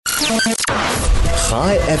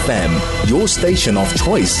Chai FM, your station of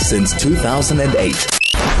choice since 2008.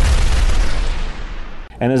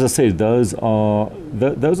 And as I said, those are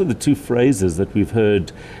the two phrases that we've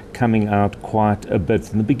heard coming out quite a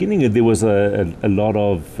bit. In the beginning, there was a lot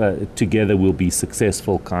of together we'll be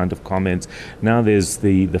successful kind of comments. Now there's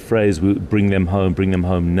the phrase, we'll bring them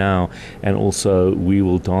home now, and also we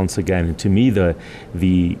will dance again. And to me,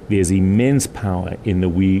 there's immense power in the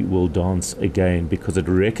we will dance again, because it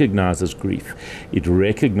recognizes grief. It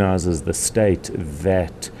recognizes the state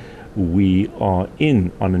that we are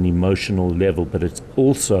in on an emotional level, but it's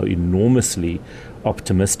also enormously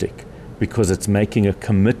optimistic because it's making a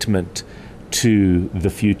commitment to the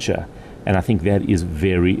future. And I think that is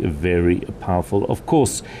very, very powerful. Of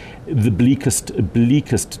course, the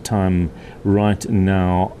bleakest time right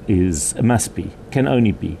now can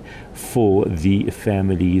only be for the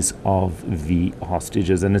families of the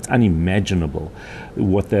hostages, and it's unimaginable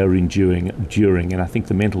what they're enduring. And I think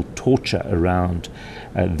the mental torture around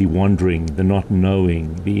the wandering, the not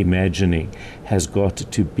knowing, the imagining has got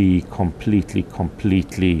to be completely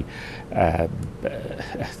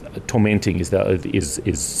tormenting is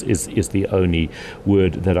the only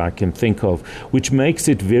word that I can think of, which makes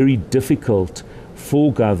it very difficult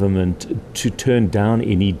for government to turn down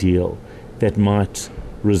any deal that might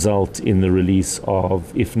result in the release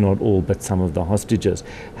of, if not all, but some of the hostages.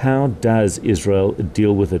 How does Israel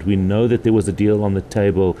deal with it? We know that there was a deal on the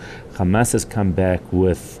table. Hamas has come back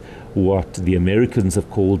with what the Americans have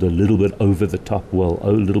called a little bit over the top. Well,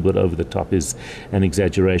 a little bit over the top is an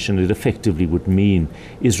exaggeration. It effectively would mean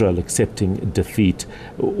Israel accepting defeat.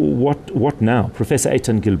 What now? Professor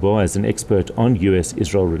Eytan Gilboa is an expert on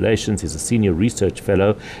U.S.-Israel relations. He's a senior research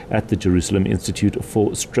fellow at the Jerusalem Institute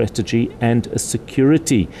for Strategy and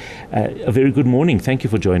Security. A very good morning. Thank you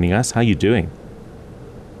for joining us. How are you doing?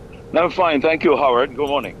 I'm fine. Thank you, Howard. Good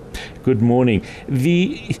morning. Good morning.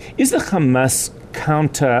 Is the Hamas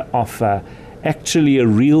counter offer actually a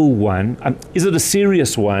real one? Is it a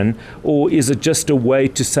serious one, or is it just a way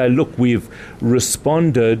to say, look, we've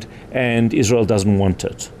responded and Israel doesn't want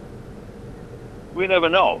it? We never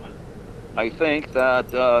know. I think that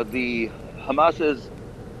the Hamas's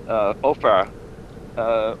offer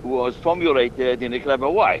was formulated in a clever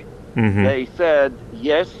way. Mm-hmm. They said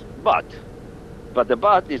yes, but the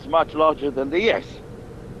but is much larger than the yes,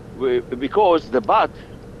 because the but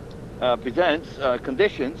presents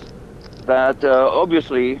conditions that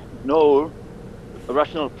obviously no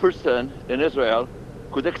rational person in Israel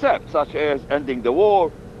could accept, such as ending the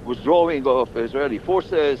war, withdrawing of Israeli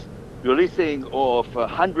forces, releasing of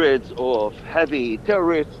hundreds of heavy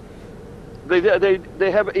terrorists.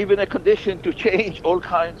 They have even a condition to change all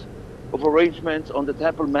kinds of arrangements on the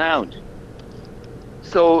Temple Mount.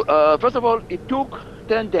 So first of all, it took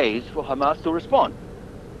 10 days for Hamas to respond.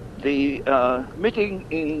 The meeting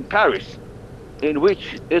in Paris, in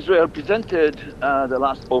which Israel presented the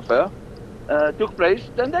last offer, took place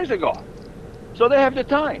 10 days ago. So they have the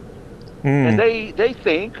time. And they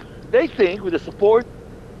think with the support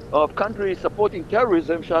of countries supporting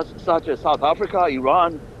terrorism, such as South Africa,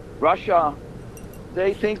 Iran, Russia,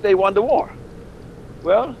 they think they won the war.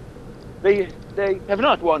 Well, they have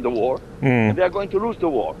not won the war, and they are going to lose the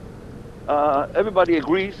war. Everybody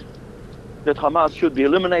agrees that Hamas should be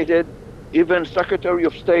eliminated. Even Secretary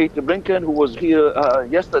of State Blinken, who was here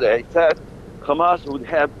yesterday, said Hamas would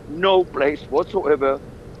have no place whatsoever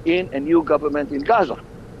in a new government in Gaza.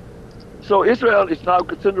 So Israel is now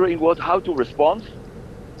considering how to respond,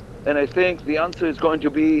 and I think the answer is going to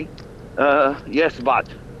be yes, but,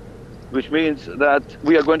 which means that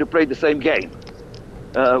we are going to play the same game.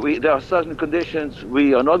 There are certain conditions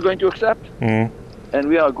we are not going to accept, and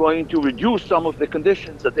we are going to reduce some of the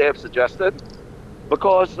conditions that they have suggested,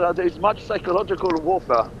 because there is much psychological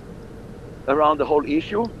warfare around the whole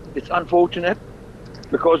issue. It's unfortunate,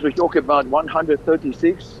 because we talk about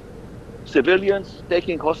 136 civilians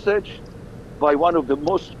taken hostage by one of the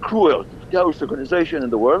most cruel terrorist organizations in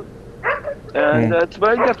the world, and it's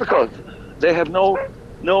very difficult. They have no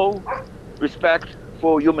respect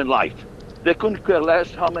for human life. They couldn't care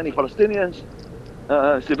less how many Palestinians,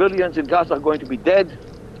 civilians in Gaza are going to be dead.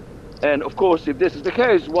 And of course, if this is the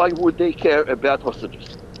case, why would they care about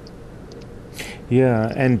hostages?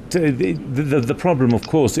 Yeah, and the problem, of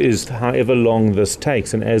course, is however long this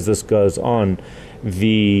takes, and as this goes on,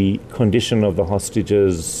 the condition of the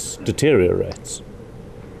hostages deteriorates.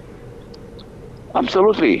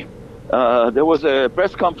 Absolutely. There was a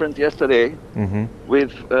press conference yesterday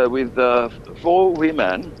with 4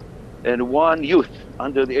 women and 1 youth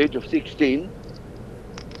under the age of 16.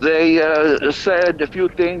 They said a few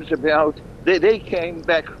things about, they came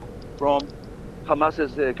back from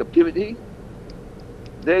Hamas's captivity.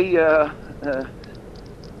 They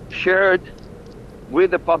shared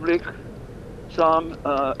with the public some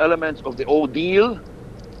elements of the ordeal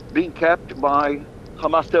being kept by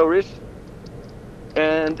Hamas terrorists,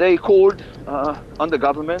 and they called on the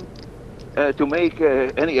government to make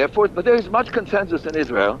any effort. But there is much consensus in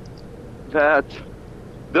Israel that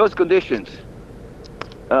those conditions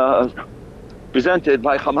presented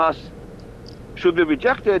by Hamas should be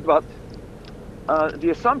rejected, but the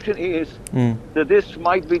assumption is that this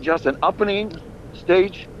might be just an opening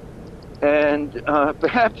stage, and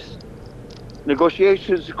perhaps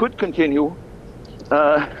negotiations could continue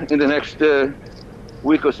in the next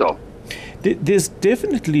week or so. There's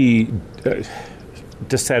definitely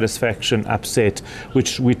dissatisfaction, upset,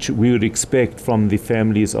 which we would expect from the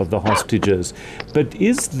families of the hostages. But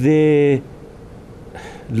is there...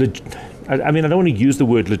 I mean, I don't want to use the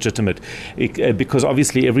word legitimate because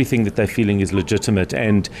obviously everything that they're feeling is legitimate,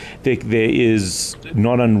 and there is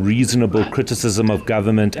not unreasonable criticism of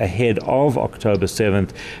government ahead of October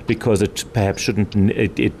 7th because it perhaps shouldn't.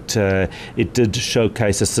 It did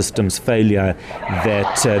showcase a systems failure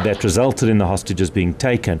that resulted in the hostages being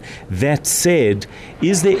taken. That said,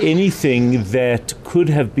 is there anything that could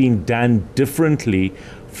have been done differently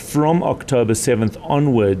from October 7th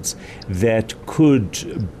onwards that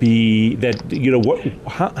could be, that, you know,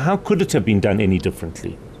 how could it have been done any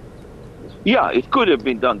differently? Yeah, it could have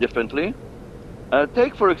been done differently.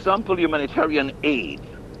 Take, for example, humanitarian aid.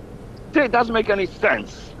 It doesn't make any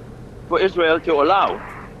sense for Israel to allow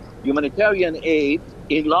humanitarian aid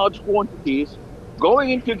in large quantities going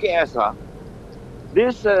into Gaza.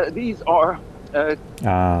 These are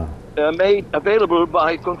made available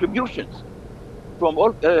by contributions from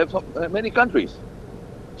many countries.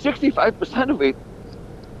 65% of it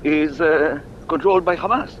is controlled by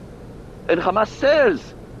Hamas. And Hamas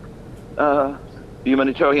sells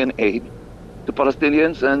humanitarian aid to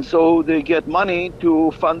Palestinians, and so they get money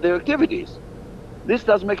to fund their activities. This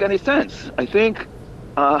doesn't make any sense. I think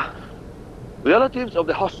relatives of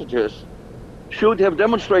the hostages should have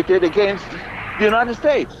demonstrated against the United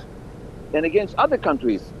States and against other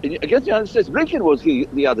countries. Against the United States, Blinken was here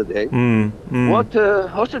the other day. What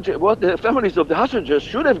the families of the hostages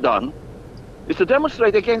should have done is to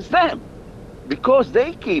demonstrate against them, because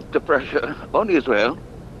they keep the pressure on Israel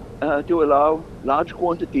to allow large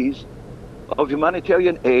quantities of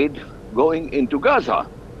humanitarian aid going into Gaza.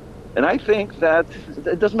 And I think that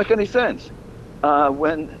it doesn't make any sense.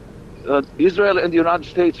 When Israel and the United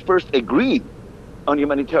States first agreed on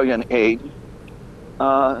humanitarian aid,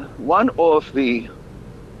 one of the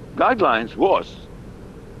guidelines was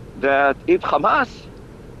that if Hamas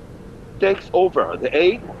takes over the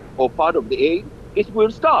aid or part of the aid, it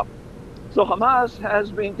will stop. So Hamas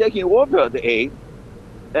has been taking over the aid,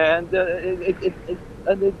 and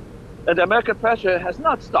the American pressure has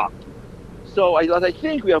not stopped. So I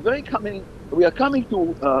think we are coming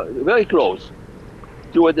to very close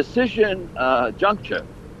to a decision juncture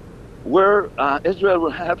where Israel will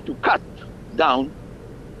have to cut down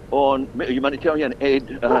on humanitarian aid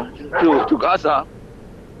to Gaza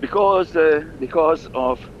because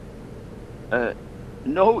of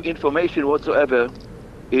no information whatsoever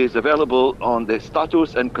is available on the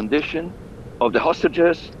status and condition of the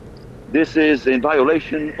hostages. This is in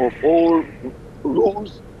violation of all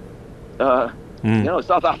rules. You know,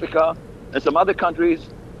 South Africa and some other countries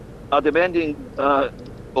are demanding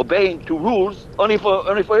obeying to rules only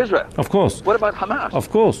for Israel. Of course. What about Hamas? Of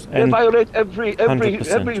course. They violate every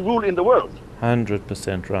rule in the world.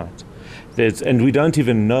 100% right. And we don't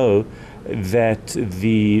even know that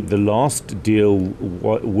the last deal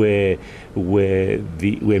where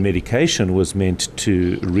medication was meant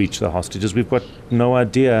to reach the hostages, we've got no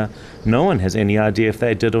idea. No one has any idea if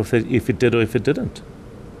they did, or if it did, or if it didn't.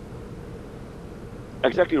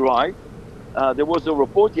 Exactly right. There was a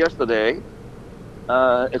report yesterday,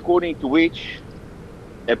 according to which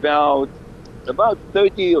about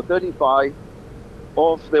 30 or 35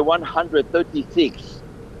 of the 136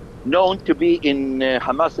 known to be in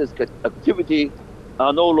Hamas's activity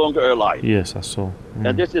are no longer alive. Yes, I saw.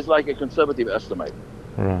 And this is like a conservative estimate.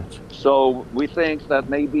 Right. So we think that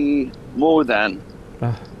maybe more than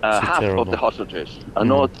half terrible. of the hostages are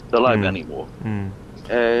not alive anymore.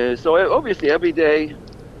 So obviously every day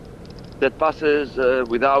that passes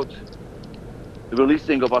without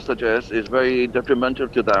releasing of hostages is very detrimental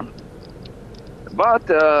to them. But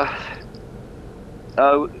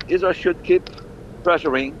Israel should keep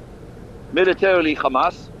pressuring militarily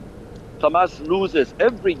Hamas. Hamas loses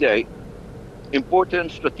every day important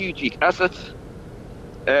strategic assets,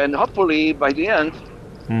 and hopefully by the end,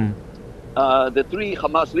 the three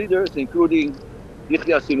Hamas leaders, including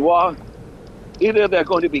Yahya Sinwar. Either they're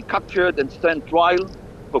going to be captured and stand trial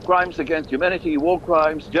for crimes against humanity, war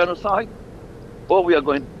crimes, genocide, or we are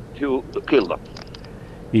going to kill them.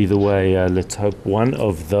 Either way, let's hope one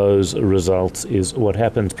of those results is what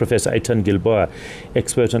happens. Professor Eytan Gilboa,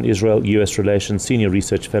 expert on Israel-US relations, senior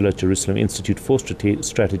research fellow at Jerusalem Institute for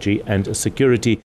Strategy and Security.